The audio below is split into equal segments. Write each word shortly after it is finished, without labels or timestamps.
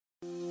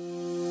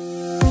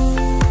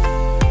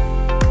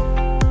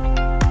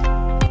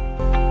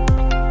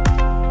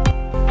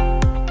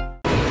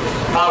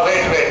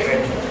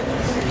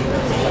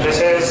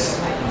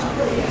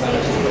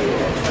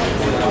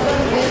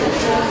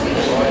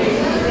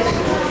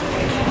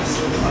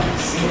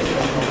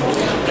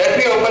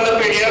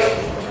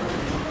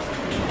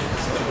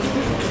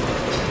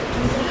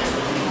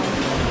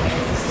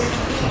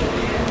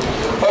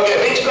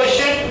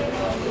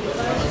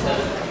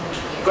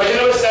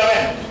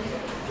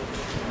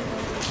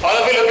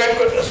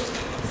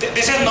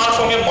This is not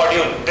from your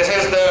module. This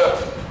is the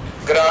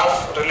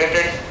graph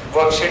related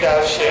worksheet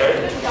I have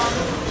shared.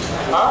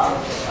 Huh?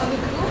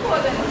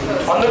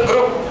 On the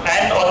group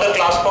and on the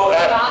ClassPower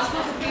app.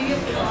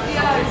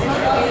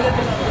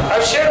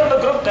 I've shared on the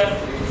group then.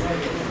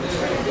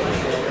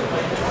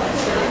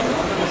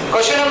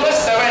 Question number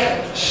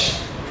 7.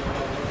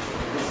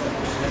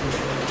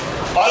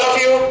 All of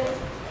you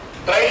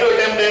try to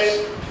attempt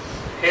this.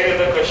 Here is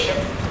the question.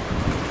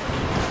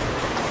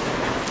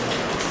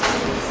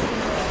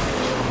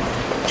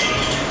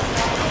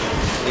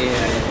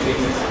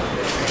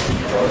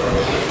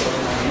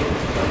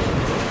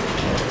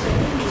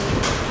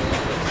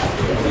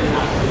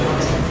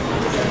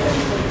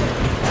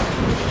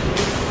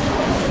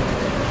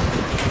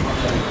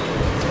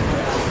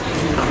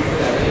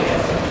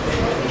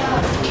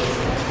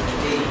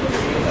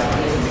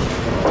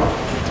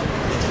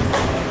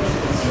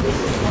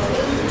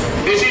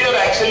 This is your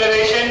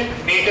acceleration,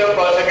 meter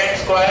per second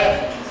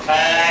square,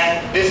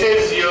 and this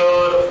is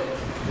your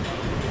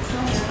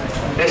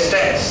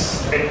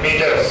distance in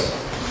meters.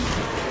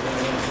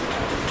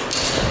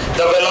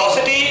 The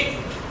velocity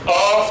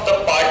of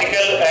the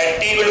particle at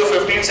t equal to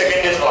 15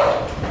 seconds is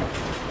what?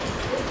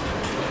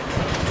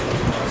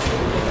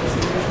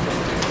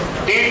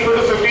 T equal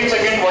to 15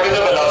 seconds, what is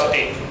the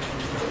velocity?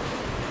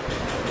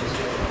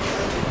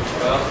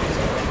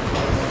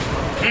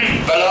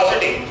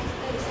 Velocity.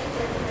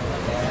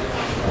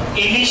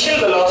 Initial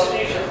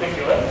velocity should be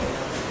given.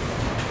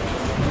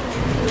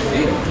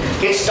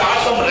 It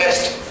starts from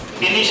rest.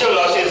 Initial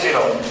velocity is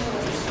 0.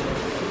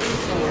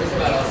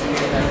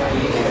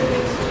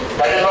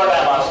 That is what I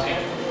am asking.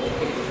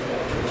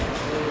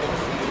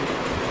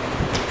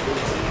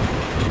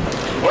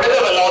 What is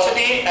the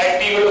velocity at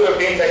t equal to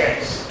 15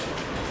 seconds?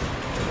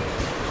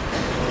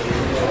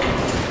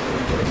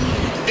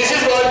 This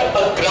is what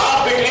a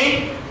graph between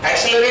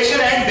acceleration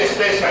and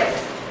displacement.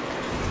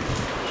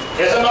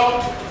 Yes or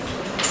no?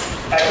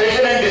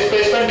 Acceleration and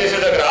displacement, this is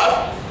the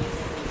graph.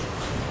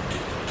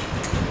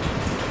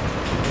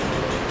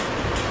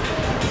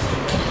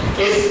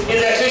 Is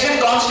acceleration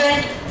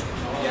constant?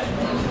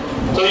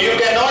 So you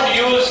cannot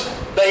use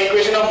the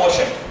equation of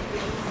motion.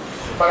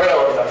 Forget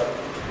about that.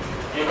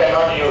 You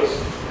cannot use.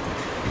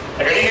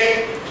 Are you getting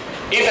it?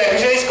 If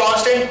acceleration is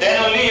constant,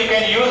 then only you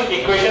can use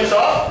equations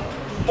of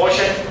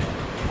motion.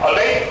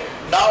 Alright?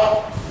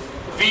 Now,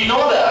 we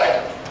know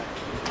that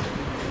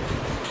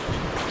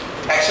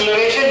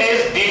acceleration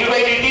is dv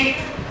by dt.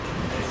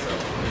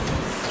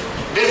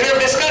 This we have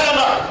discussed or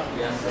not?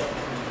 Yes, sir.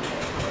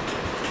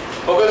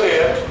 Focus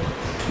here.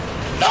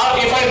 Now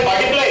if I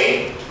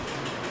multiply,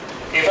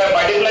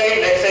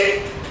 let's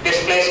say,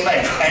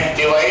 displacement and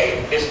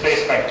divide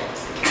displacement.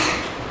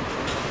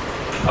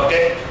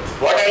 Okay,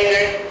 what I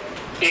get?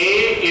 A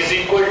is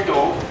equal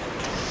to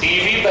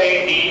dv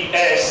by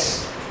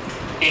ds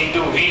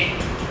into v.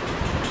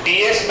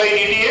 ds by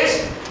dt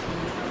is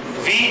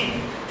v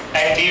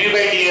and dv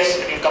by ds,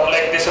 it will come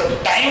like this. So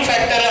time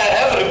factor I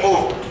have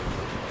removed.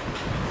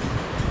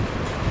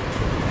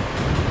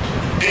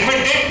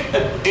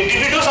 Did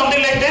we do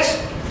something like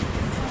this?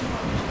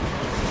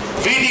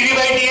 V dv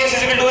by ds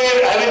is equal to A.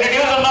 Have we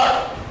introduced or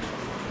not?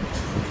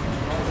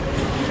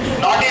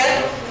 Not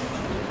yet?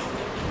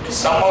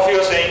 Some of you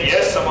are saying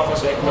yes, some of you are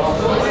saying no.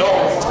 No.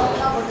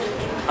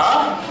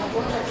 Huh?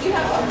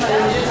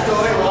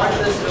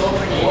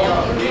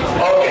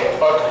 Okay,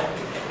 okay.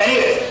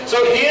 Anyway, so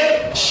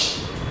here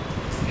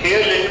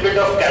little bit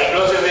of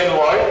calculus is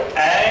involved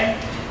and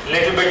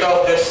little bit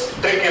of this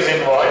trick is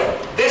involved.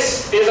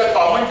 This is a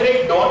common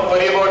trick, don't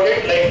worry about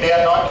it, like they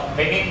are not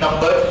many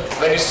numbers.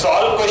 When you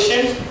solve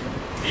questions,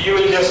 you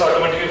will just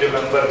automatically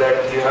remember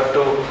that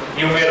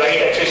you may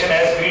write acceleration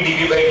as v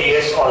dv by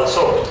ds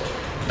also.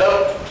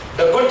 The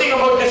good thing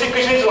about this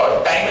equation is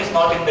what? Time is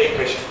not in the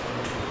equation.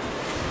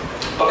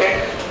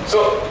 Okay,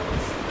 so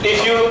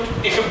if you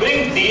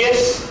bring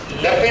ds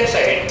left hand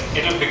side,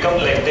 it will become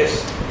like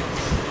this.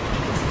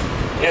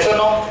 Yes or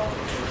no?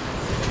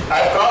 I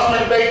have cross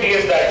multiplied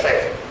ds that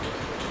side.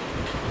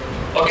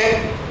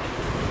 Okay?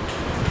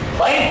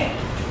 Fine.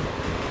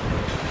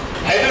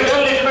 Have you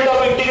done little bit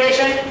of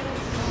integration?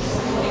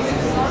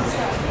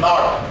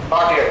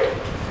 Not yet.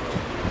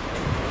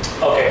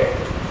 Okay.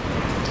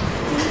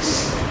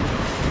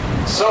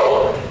 So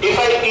if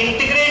I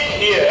integrate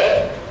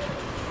here,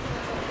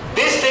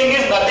 this thing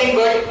is nothing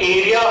but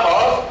area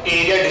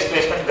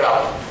displacement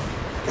graph.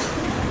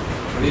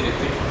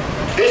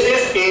 This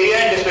is area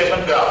and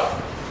displacement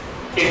graph.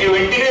 If you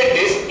integrate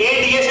this,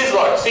 ADS is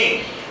what?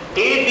 See,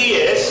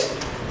 ADS,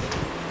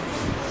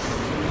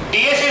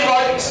 DS is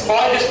what?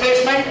 Small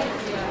displacement.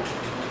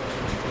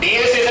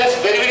 DS is a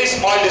very, very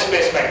small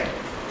displacement.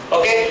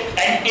 Okay,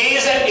 and A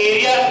is an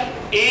area,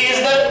 A is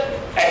the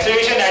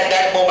acceleration at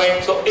that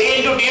moment. So A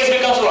into DS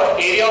becomes what?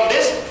 Area of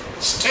this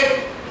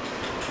strip.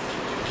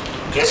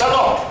 Yes or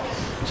no?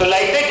 So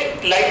like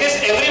this,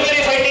 everywhere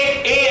if I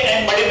take A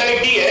and multiply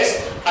DS,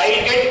 I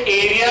will get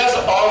areas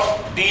of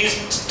these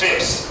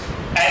strips.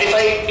 And if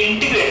I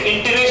integrate,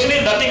 integration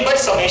is nothing but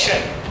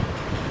summation.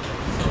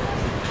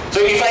 So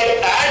if I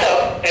add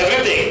up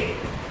everything,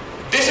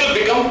 this will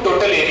become become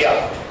total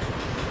area.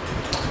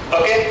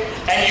 Okay,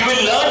 and you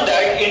will learn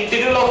that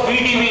integral of V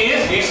dV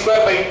is V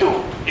square by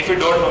 2 if you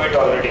don't know it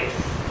already.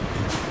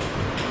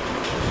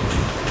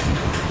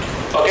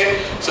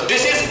 Okay, so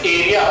this is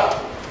area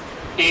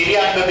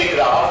under the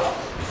graph.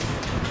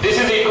 This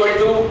is equal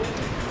to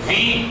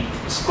V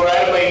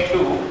square by 2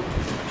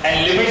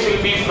 and limits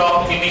will be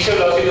from initial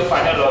velocity to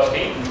final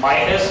velocity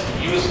minus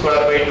U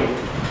square by 2.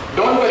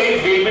 Don't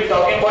worry, we will be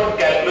talking about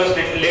calculus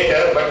little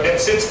later, but then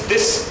since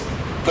this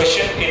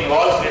question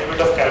involves a little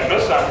bit of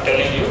calculus, so I am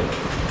telling you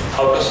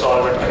how to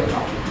solve it right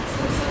now.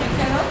 So we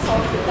cannot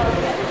solve without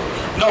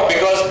calculus? No,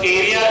 because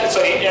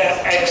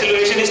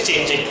acceleration is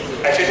changing.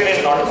 Acceleration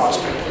is not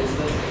constant.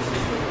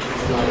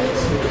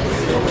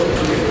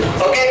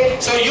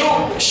 Okay, so you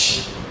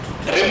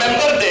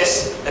remember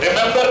this,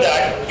 remember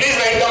that. Please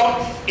write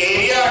down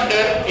area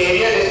under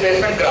area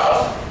displacement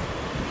graph.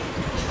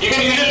 You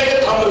can use it like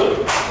a thumb rule.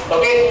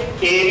 Okay,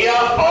 area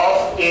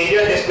of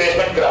area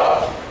displacement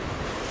graph.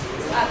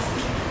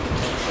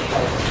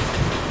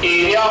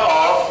 Area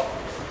of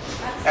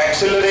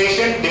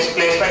acceleration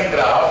displacement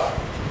graph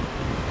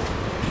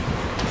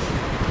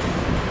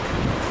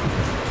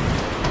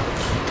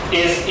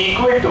is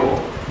equal to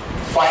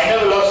final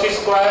velocity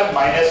square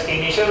minus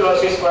initial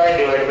velocity square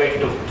divided by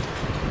 2.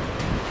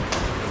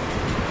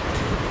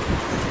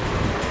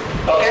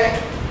 Okay?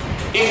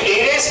 If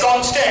area is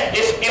constant,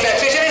 if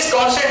acceleration is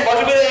constant, what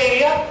will be the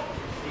area?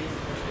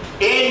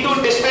 A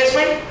into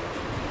displacement.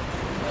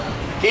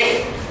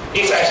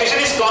 If acceleration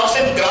is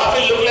constant, graph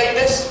will look like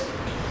this.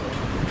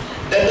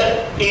 Then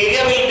the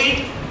area will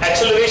be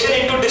acceleration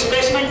into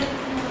displacement.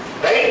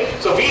 Right?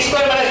 So V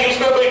square minus U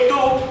square by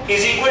 2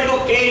 is equal to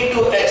A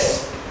into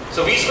S.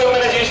 So V square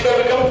minus U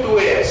square become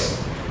 2AS.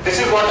 This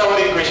is what our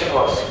equation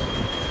was.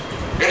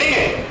 Getting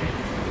it?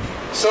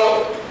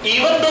 So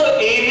even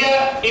though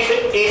area, if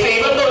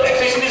even though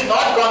acceleration is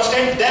not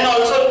constant, then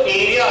also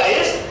area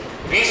is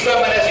V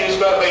square minus U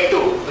square by 2.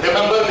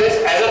 Remember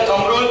this as a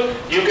thumb rule.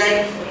 You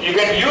can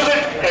use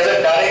it as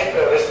a direct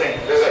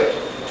result.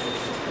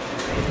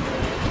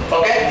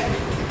 Okay?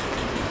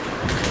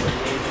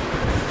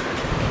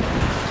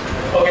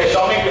 Okay,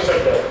 Shami, you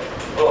said that.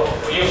 Oh,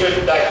 you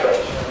should that way.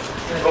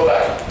 Go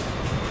back.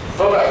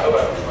 Go back.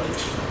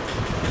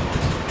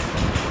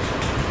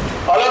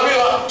 All of you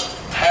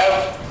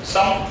have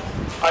some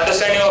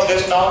understanding of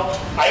this now.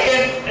 I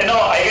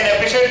can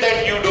appreciate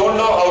that you don't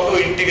know how to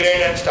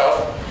integrate and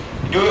stuff.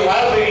 Do you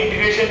have the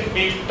integration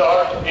being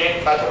taught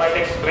in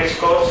mathematics bridge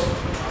course?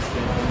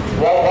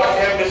 What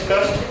they have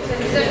discussed?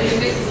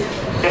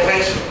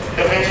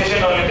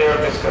 Differentiation only they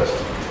have discussed.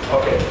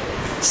 Okay.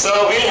 So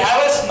we'll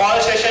have a small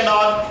session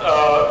on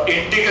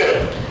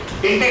integral.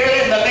 Integral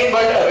is nothing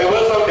but a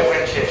reverse of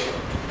differentiation.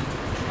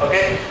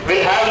 Okay.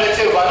 We'll have, let's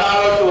say, 1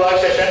 hour or 2 hour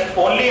session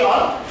only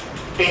on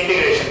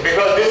integration,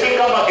 because this will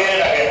come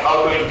again and again,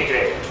 how to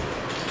integrate.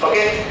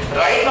 Okay.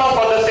 Right now,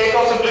 for the sake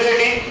of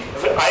simplicity,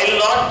 I will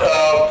not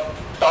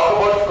talk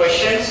about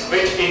questions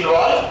which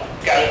involve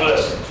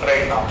calculus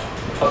right now.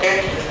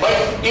 Okay. But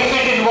if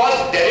it involves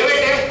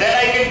derivatives, then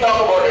I can talk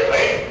about it,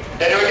 right?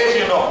 Derivatives,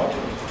 you know.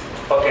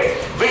 Okay.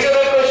 Which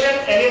other question?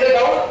 Any other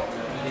doubt?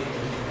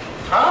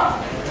 Huh?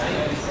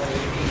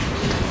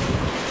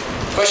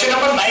 Question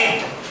number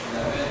 9.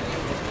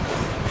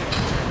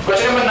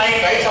 Question number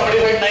 9, right? Somebody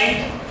said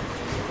 9?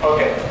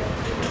 Okay.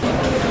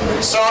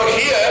 So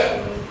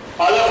here,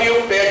 all of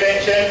you pay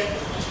attention.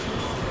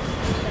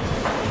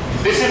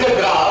 This is the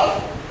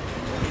graph.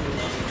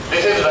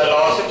 This is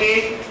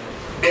velocity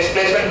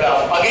displacement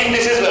graph. Again,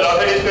 this is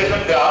velocity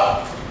displacement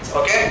graph.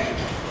 Okay.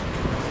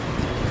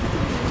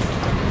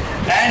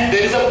 And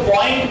there is a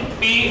point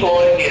P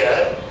over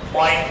here,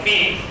 point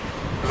P,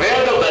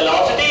 where the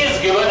velocity is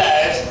given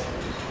as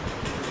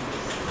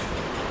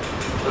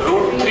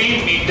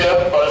 √3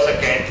 meter per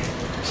second.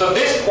 So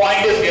this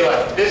point is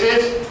given. This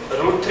is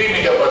 √3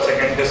 meter per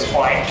second, this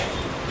point.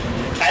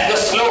 And the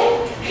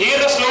slope. Here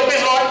the slope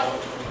is what?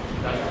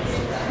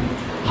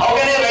 How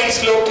can I write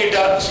slope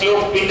theta?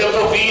 Slope in terms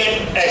of V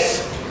and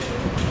S.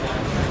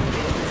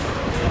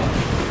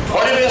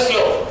 What is the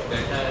slope?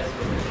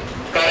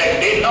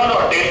 Correct.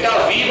 No.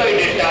 Delta V by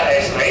delta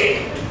S, right?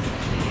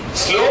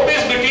 Slope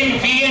is between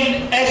V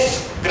and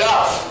S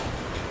graph.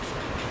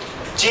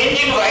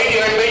 Change in Y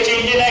divided by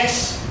change in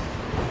X.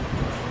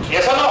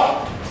 Yes or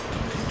no?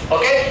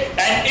 Okay.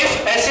 And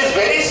if S is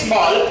very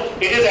small,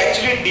 it is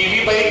actually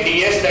dV by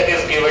ds that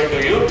is given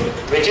to you,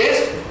 which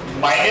is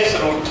minus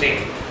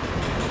 √3.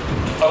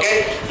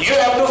 Okay. You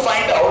have to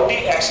find out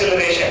the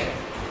acceleration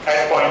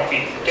at point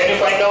P. Can you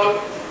find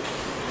out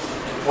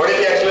what is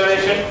the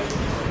acceleration?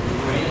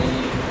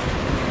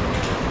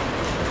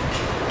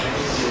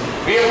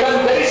 We have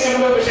done very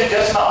similar question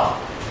just now.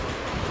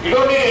 You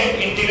don't need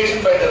an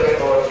integration by the way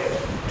over here.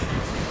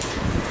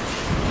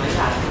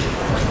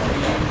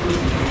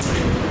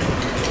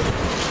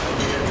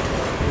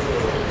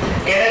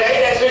 Can I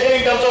write acceleration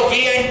in terms of V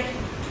and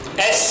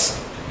S?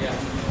 Yeah.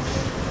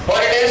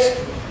 What it is?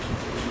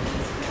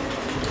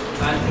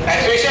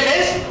 Acceleration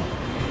is?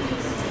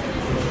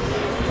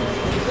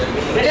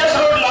 We just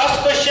wrote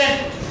last question.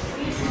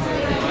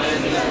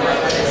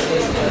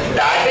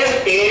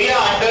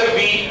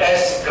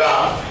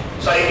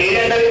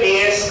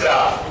 the AS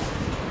graph,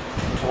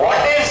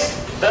 what is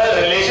the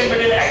relation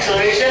between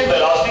acceleration,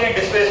 velocity and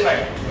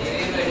displacement?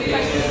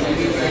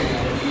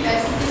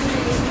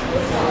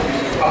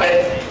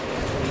 Okay.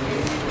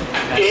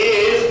 A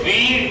is V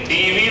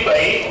dV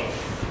by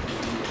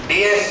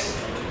ds.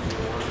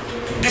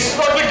 This is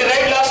what we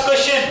derived last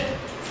question.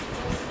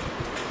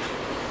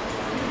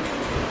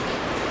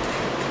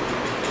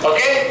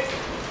 Okay?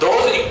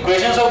 Those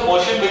equations of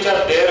motion which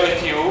are there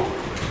with you,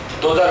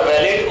 those are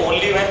valid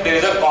only when there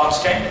is a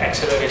constant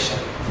acceleration.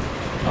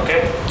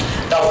 Okay?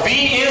 Now V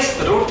is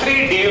root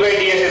 3, dV by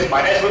ds is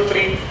minus root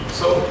 3.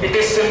 So it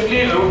is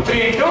simply root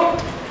 3 into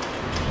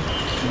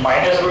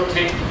minus root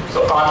 3.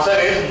 So answer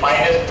is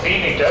minus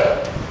 3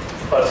 meter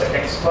per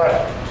second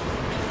square.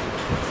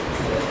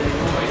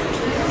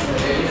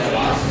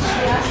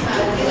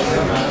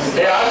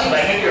 They asked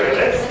magnitude, is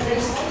it?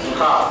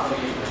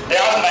 They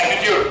asked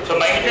magnitude. So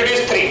magnitude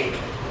is 3.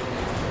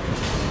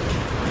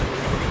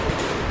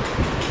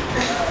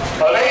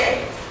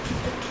 Alright?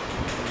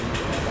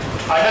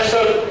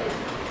 Understood?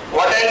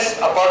 What else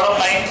apart from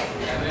 9th?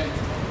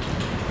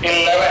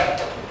 11th.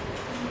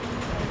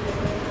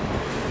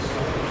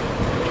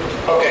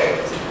 Okay.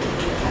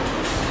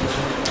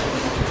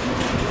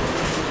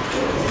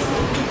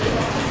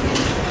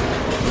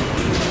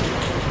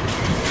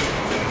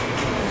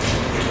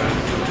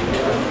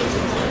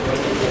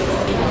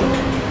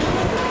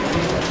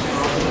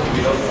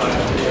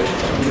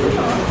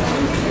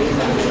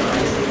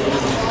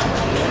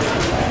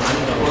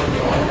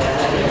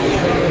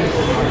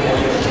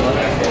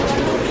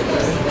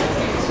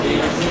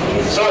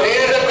 So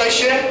here is a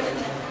question.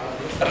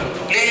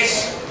 Please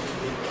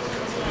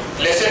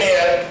listen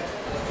here.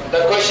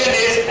 The question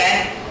is,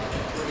 an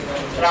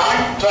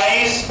ant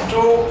tries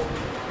to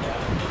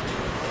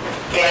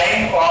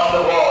climb on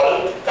the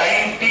wall,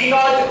 time t0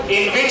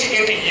 in which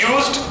it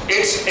used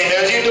its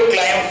energy to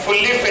climb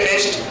fully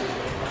finished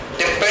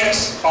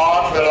depends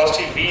on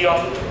velocity v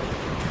on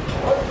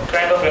what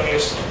kind of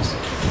English?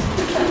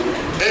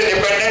 This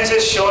dependence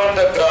is shown in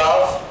the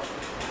graph.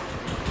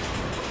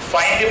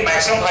 Find the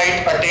maximum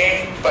height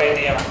attained by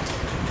the ant.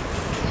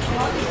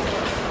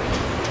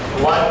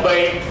 1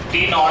 by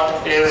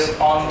t0 is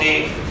on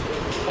the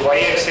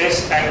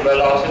y-axis and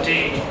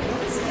velocity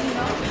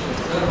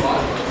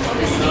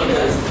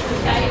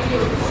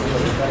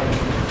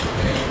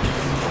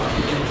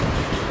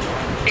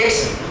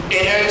its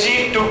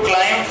energy to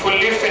climb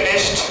fully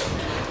finished.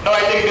 No,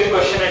 I think this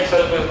question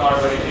itself is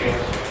not very clear.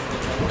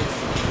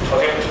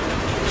 Okay,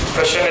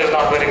 question is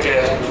not very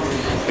clear.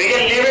 We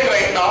can leave it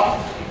right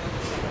now.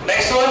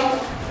 Next one,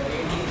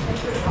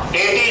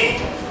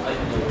 18.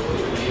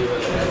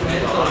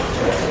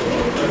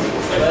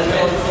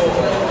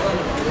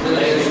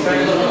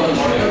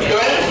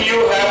 12th you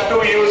have to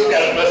use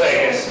calculus, I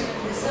guess.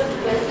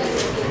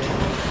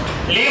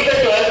 Leave the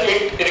 12th,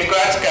 it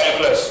requires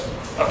calculus.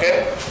 Okay.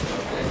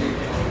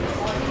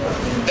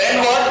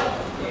 Then what?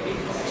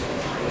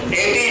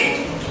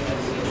 18.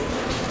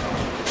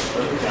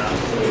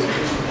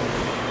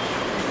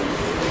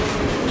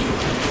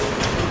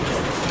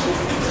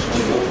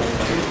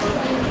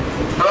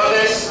 Draw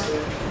this.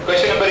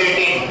 Question number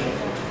 18.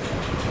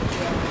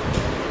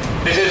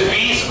 This is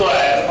v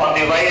square on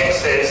the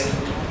y-axis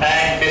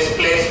and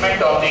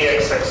displacement on the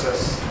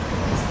x-axis.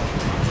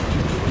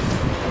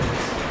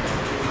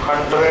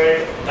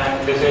 100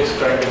 and this is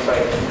 25.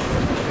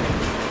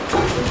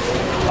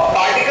 A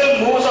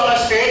particle moves on a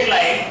straight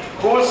line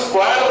whose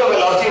square of the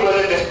velocity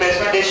versus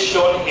displacement is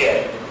shown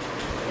here.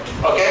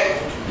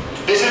 Okay?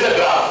 This is the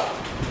graph.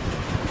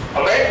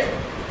 Alright?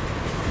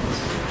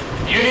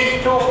 You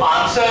need to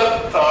answer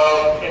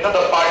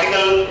the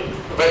particle,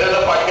 whether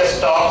the particle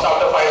stops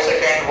after 5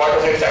 seconds, what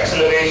is its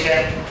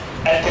acceleration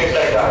and things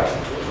like that.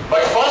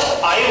 But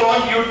first I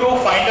want you to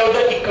find out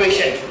the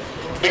equation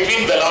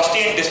between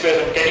velocity and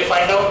displacement. Can you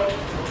find out?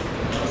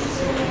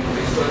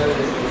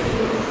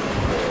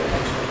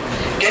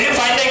 Can you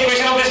find the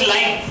equation of this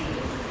line?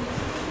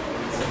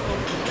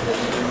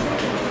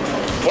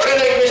 What is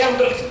the equation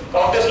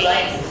of this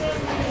line?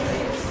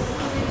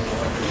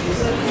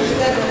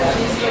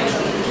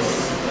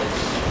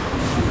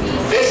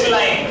 This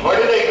line, what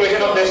is the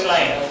equation of this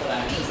line?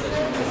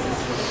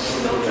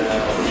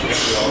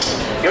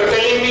 You're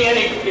telling me an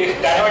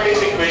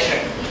kinematics equation.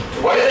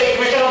 What is the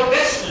equation of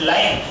this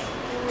line?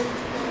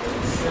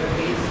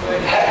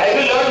 Have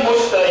you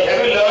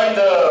learned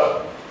the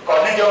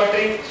coordinate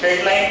geometry,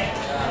 straight line?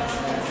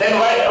 Then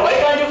why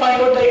can't you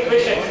find out the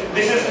equation?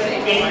 This is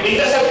in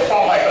intercept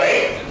format,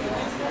 right?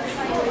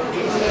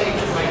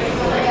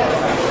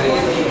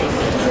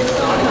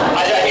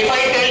 If I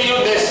tell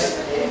you this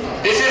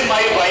is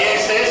my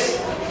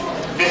y-axis,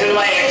 this is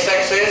my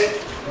x-axis,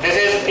 this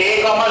is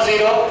a comma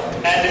 0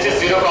 and this is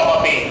 0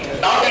 comma b.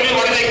 Now tell me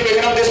what is the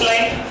equation of this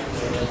line?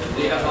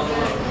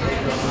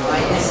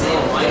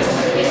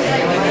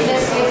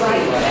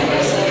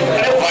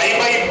 Y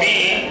by b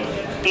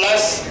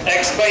plus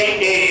x by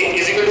a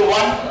is equal to 1.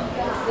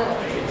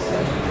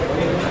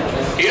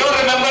 You don't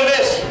remember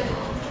this?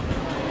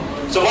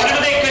 So what is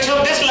the equation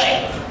of this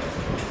line?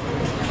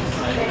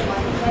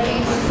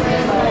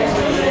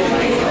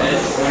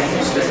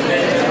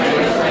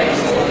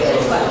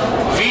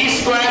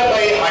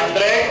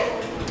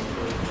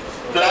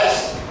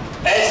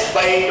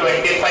 by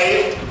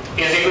 25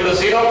 is equal to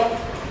 0.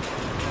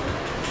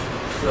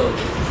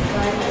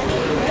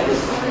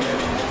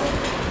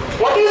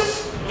 What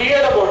is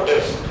weird about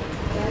this?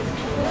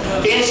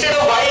 Instead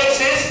of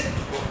y-axis,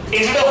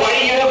 instead of y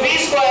you have v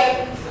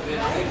square.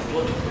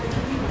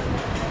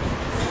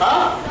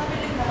 Huh?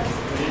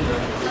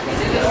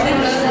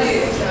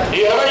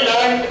 You haven't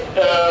learned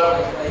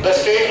the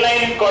straight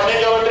line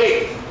coordinate geometry?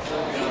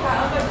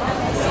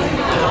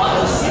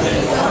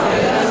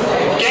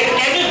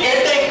 Can you get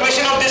the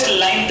equation of this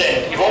line then?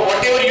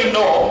 Whatever you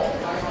know.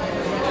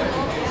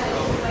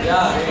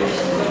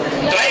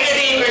 Try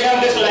getting equation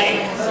of this line.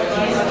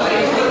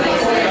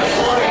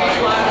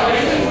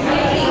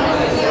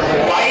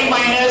 Y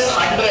minus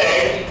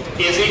 100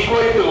 is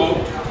equal to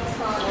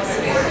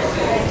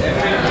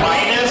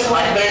minus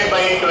 100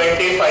 by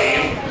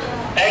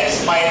 25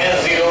 x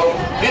minus 0.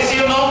 This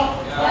you know?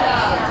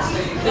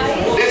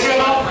 This you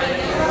know?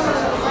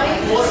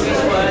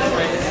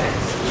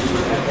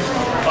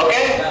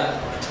 Okay?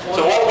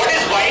 So what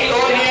is y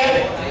over here?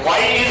 Y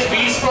is v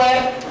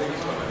square.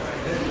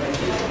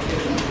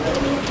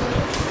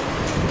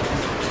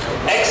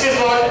 X is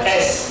what?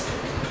 S.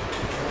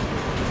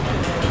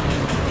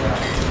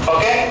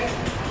 Okay?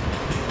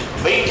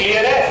 Very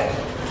clear hai?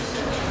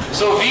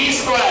 So v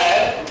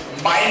square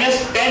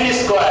minus 10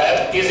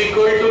 square is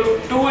equal to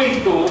 2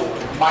 into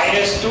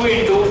minus 2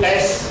 into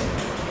s.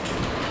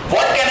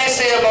 What can I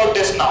say about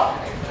this now?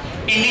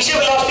 Initial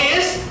velocity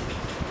is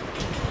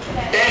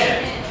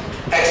 10.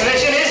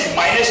 Acceleration is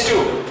minus 2.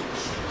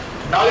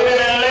 Now you can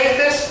analyze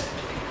this.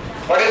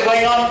 What is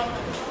going on?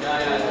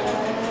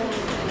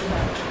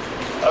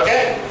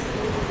 Okay?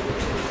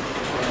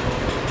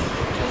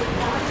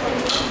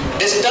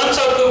 This turns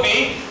out to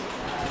be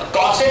a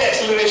constant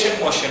acceleration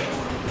motion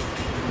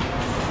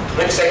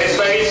which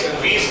satisfies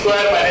v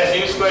square minus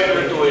u square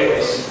equal to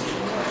 2ax.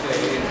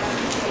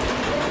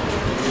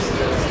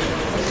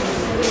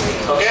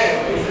 Okay?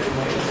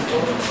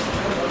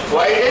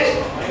 Why it is?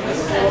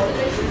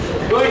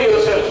 Do it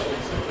yourself.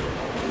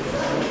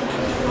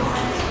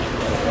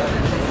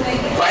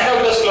 Find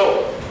out the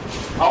slope.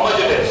 How much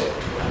it is.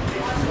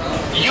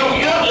 You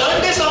have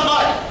learned this or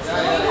not?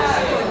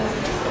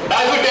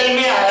 Now if you tell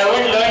me I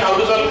haven't learned how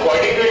to solve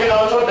quadratic equation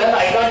also, then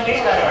I can't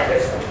teach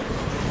mathematics.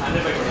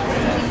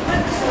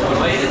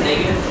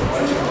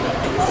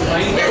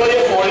 Because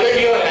you folded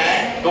your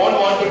hand, don't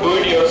want to do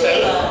it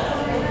yourself.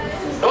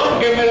 Don't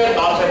give me that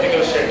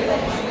nonsensical shit.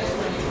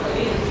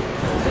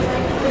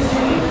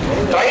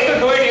 Try to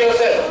do it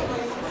yourself.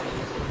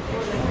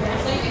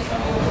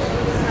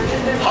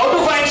 How to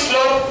find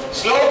slope?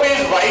 Slope is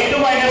y2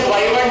 minus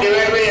y1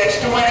 divided by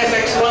x2 minus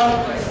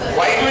x1.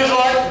 y2 is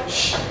what?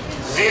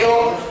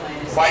 0.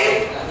 y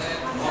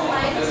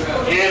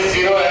is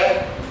 0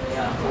 hai.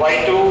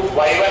 y2,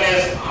 y1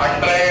 is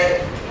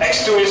 100.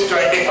 x2 is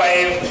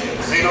 25.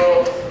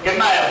 0.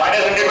 Kitna hai?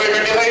 Minus 100 by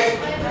 25?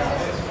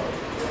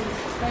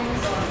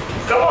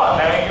 Come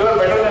on, I mean you are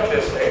better than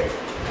this, right?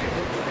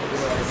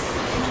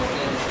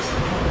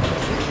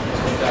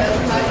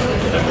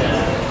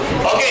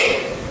 Okay.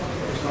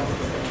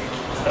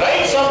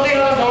 Write something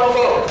on a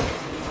notebook.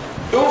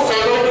 Do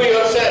favor to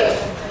yourself.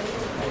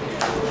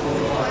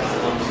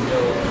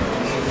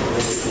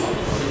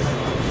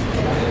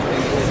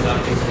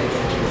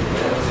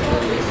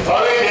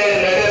 Alright then,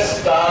 let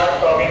us start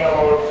talking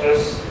about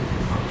this.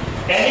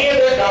 Any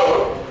other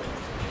doubt?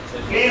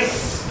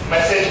 Please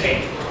message me.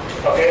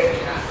 Okay?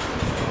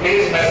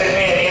 Please message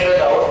me any other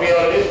doubt. We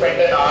already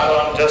spent an hour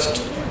on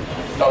just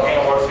talking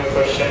about few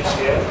questions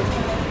here.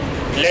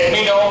 Let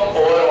me know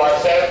over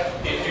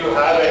WhatsApp if you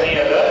have any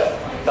other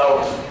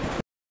doubts.